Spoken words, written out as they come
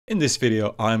In this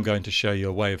video, I'm going to show you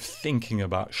a way of thinking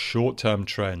about short-term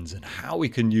trends and how we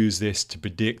can use this to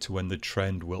predict when the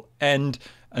trend will end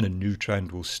and a new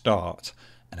trend will start,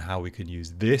 and how we can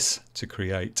use this to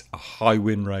create a high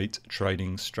win rate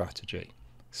trading strategy.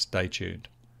 Stay tuned.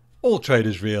 All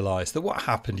traders realize that what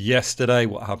happened yesterday,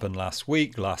 what happened last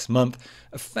week, last month,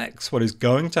 affects what is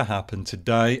going to happen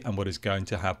today and what is going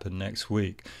to happen next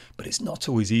week. But it's not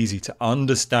always easy to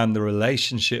understand the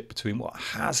relationship between what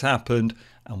has happened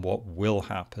and what will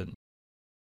happen.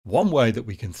 One way that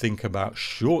we can think about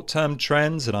short-term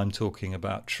trends, and I'm talking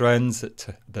about trends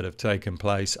that have taken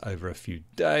place over a few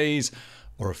days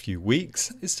or a few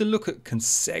weeks, is to look at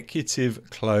consecutive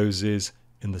closes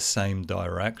in the same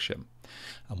direction.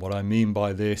 And what I mean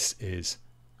by this is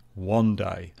 1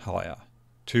 day higher,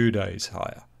 2 days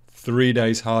higher, 3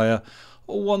 days higher,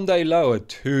 or 1 day lower,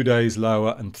 2 days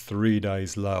lower, and 3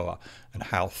 days lower. And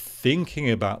how thinking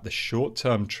about the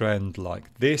short-term trend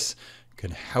like this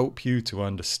can help you to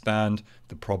understand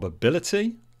the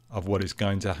probability of what is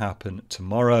going to happen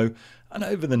tomorrow and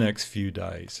over the next few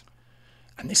days.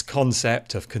 And this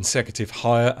concept of consecutive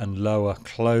higher and lower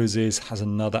closes has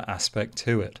another aspect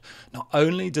to it. Not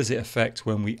only does it affect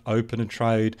when we open a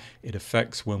trade, it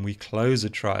affects when we close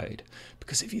a trade.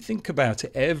 Because if you think about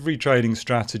it, every trading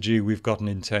strategy, we've got an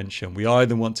intention. We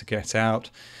either want to get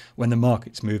out when the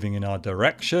market's moving in our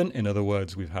direction. In other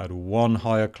words, we've had 1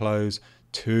 higher close,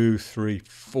 2, 3,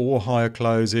 4 higher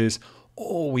closes,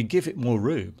 or we give it more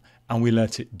room and we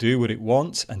let it do what it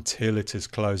wants until it has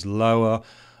closed lower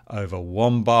over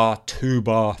 1 bar, 2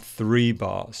 bar, 3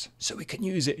 bars. So we can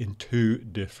use it in 2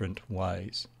 different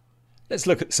ways. Let's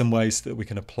look at some ways that we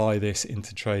can apply this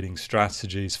into trading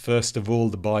strategies. First of all,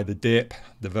 the buy the dip,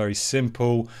 the very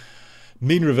simple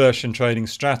mean reversion trading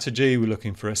strategy. We're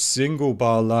looking for a single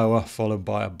bar lower followed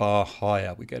by a bar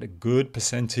higher. We get a good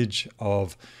percentage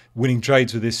of winning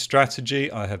trades with this strategy.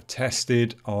 I have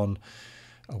tested on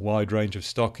a wide range of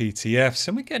stock ETFs,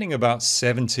 and we're getting about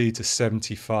 70 to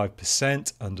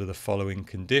 75% under the following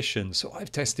conditions. So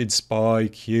I've tested SPY,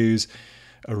 Qs,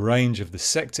 a range of the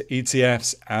sector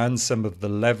ETFs and some of the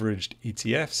leveraged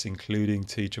ETFs, including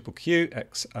TQQQ,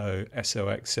 XO,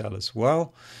 SOXL as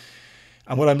well.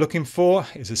 And what I'm looking for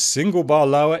is a single bar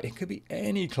lower. It could be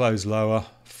any close lower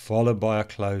followed by a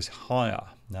close higher.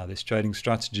 Now, this trading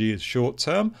strategy is short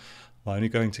term. I'm only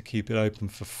going to keep it open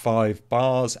for 5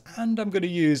 bars, and I'm going to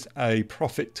use a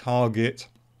profit target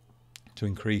to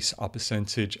increase our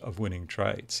percentage of winning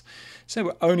trades. So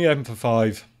we're only open for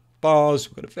 5 bars.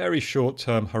 We've got a very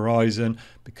short-term horizon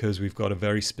because we've got a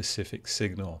very specific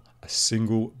signal, a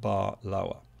single bar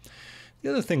lower.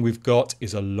 The other thing we've got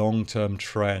is a long-term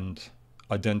trend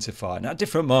identifier. Now,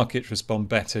 different markets respond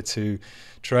better to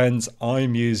trends.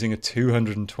 I'm using a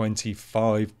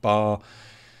 225 bar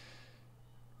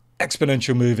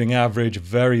exponential moving average,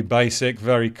 very basic,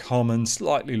 very common,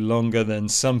 slightly longer than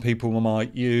some people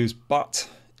might use, but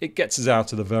it gets us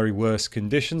out of the very worst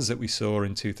conditions that we saw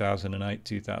in 2008,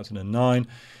 2009,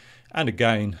 and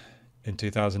again in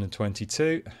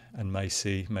 2022, and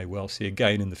may well see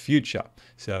again in the future.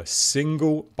 So a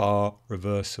single bar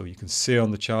reversal. You can see on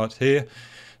the chart here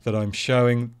that I'm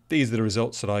showing these are the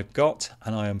results that I've got,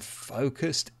 and I am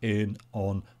focused in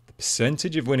on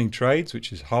percentage of winning trades,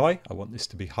 which is high. I want this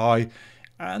to be high,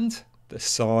 and the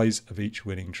size of each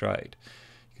winning trade.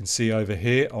 You can see over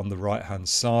here on the right hand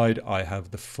side I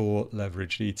have the 4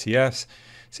 leveraged ETFs.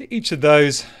 See, each of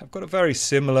those have got a very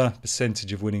similar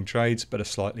percentage of winning trades but a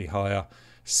slightly higher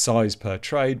size per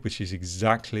trade, which is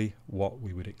exactly what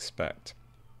we would expect.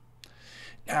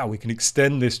 Now we can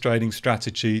extend this trading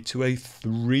strategy to a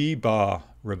 3 bar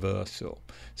reversal.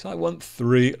 So I want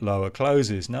 3 lower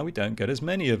closes. Now we don't get as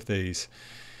many of these.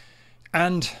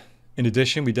 And in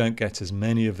addition, we don't get as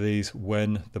many of these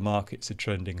when the markets are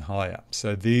trending higher.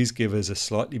 So these give us a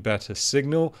slightly better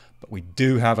signal, but we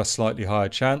do have a slightly higher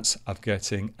chance of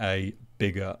getting a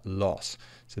bigger loss.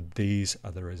 So these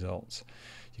are the results.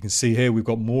 You can see here we've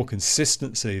got more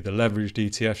consistency. The leveraged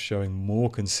ETF showing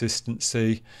more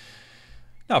consistency.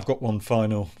 Now I've got one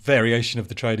final variation of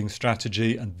the trading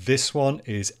strategy, and this one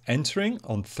is entering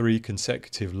on 3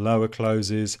 consecutive lower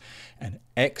closes and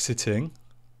exiting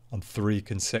on 3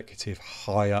 consecutive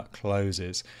higher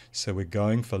closes. So we're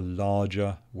going for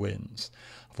larger wins.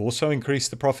 I've also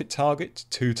increased the profit target to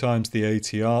 2 times the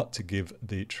ATR to give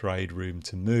the trade room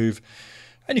to move.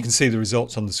 And you can see the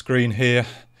results on the screen here.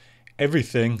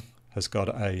 Everything has got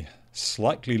a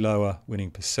slightly lower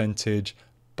winning percentage,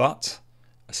 but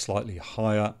a slightly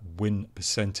higher win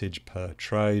percentage per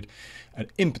trade. And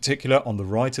in particular, on the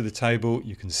right of the table,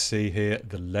 you can see here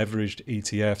the leveraged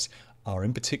ETFs are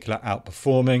in particular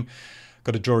outperforming.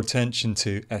 Got to draw attention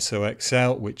to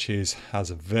SOXL, which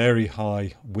has a very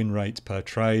high win rate per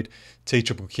trade.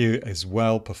 TQQQ as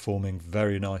well, performing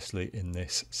very nicely in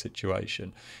this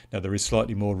situation. Now there is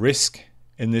slightly more risk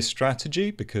in this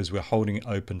strategy because we're holding it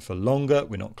open for longer.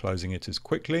 We're not closing it as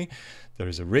quickly. There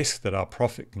is a risk that our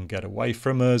profit can get away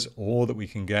from us or that we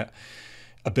can get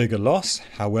a bigger loss.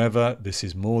 However, this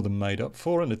is more than made up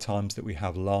for in the times that we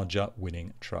have larger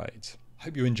winning trades.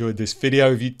 Hope you enjoyed this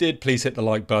video. If you did, please hit the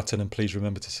like button and please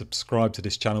remember to subscribe to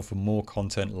this channel for more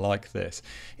content like this.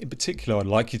 In particular, I'd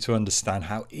like you to understand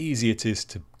how easy it is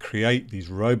to create these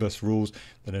robust rules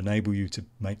that enable you to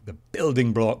make the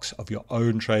building blocks of your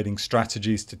own trading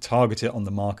strategies, to target it on the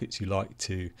markets you like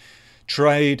to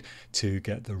trade, to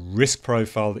get the risk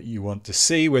profile that you want to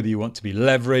see, whether you want to be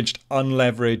leveraged,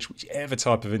 unleveraged, whichever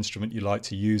type of instrument you like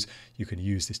to use. You can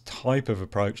use this type of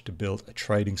approach to build a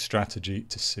trading strategy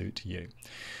to suit you.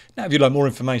 Now, if you'd like more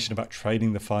information about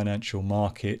trading the financial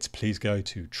markets, please go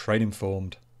to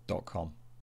tradeinformed.com.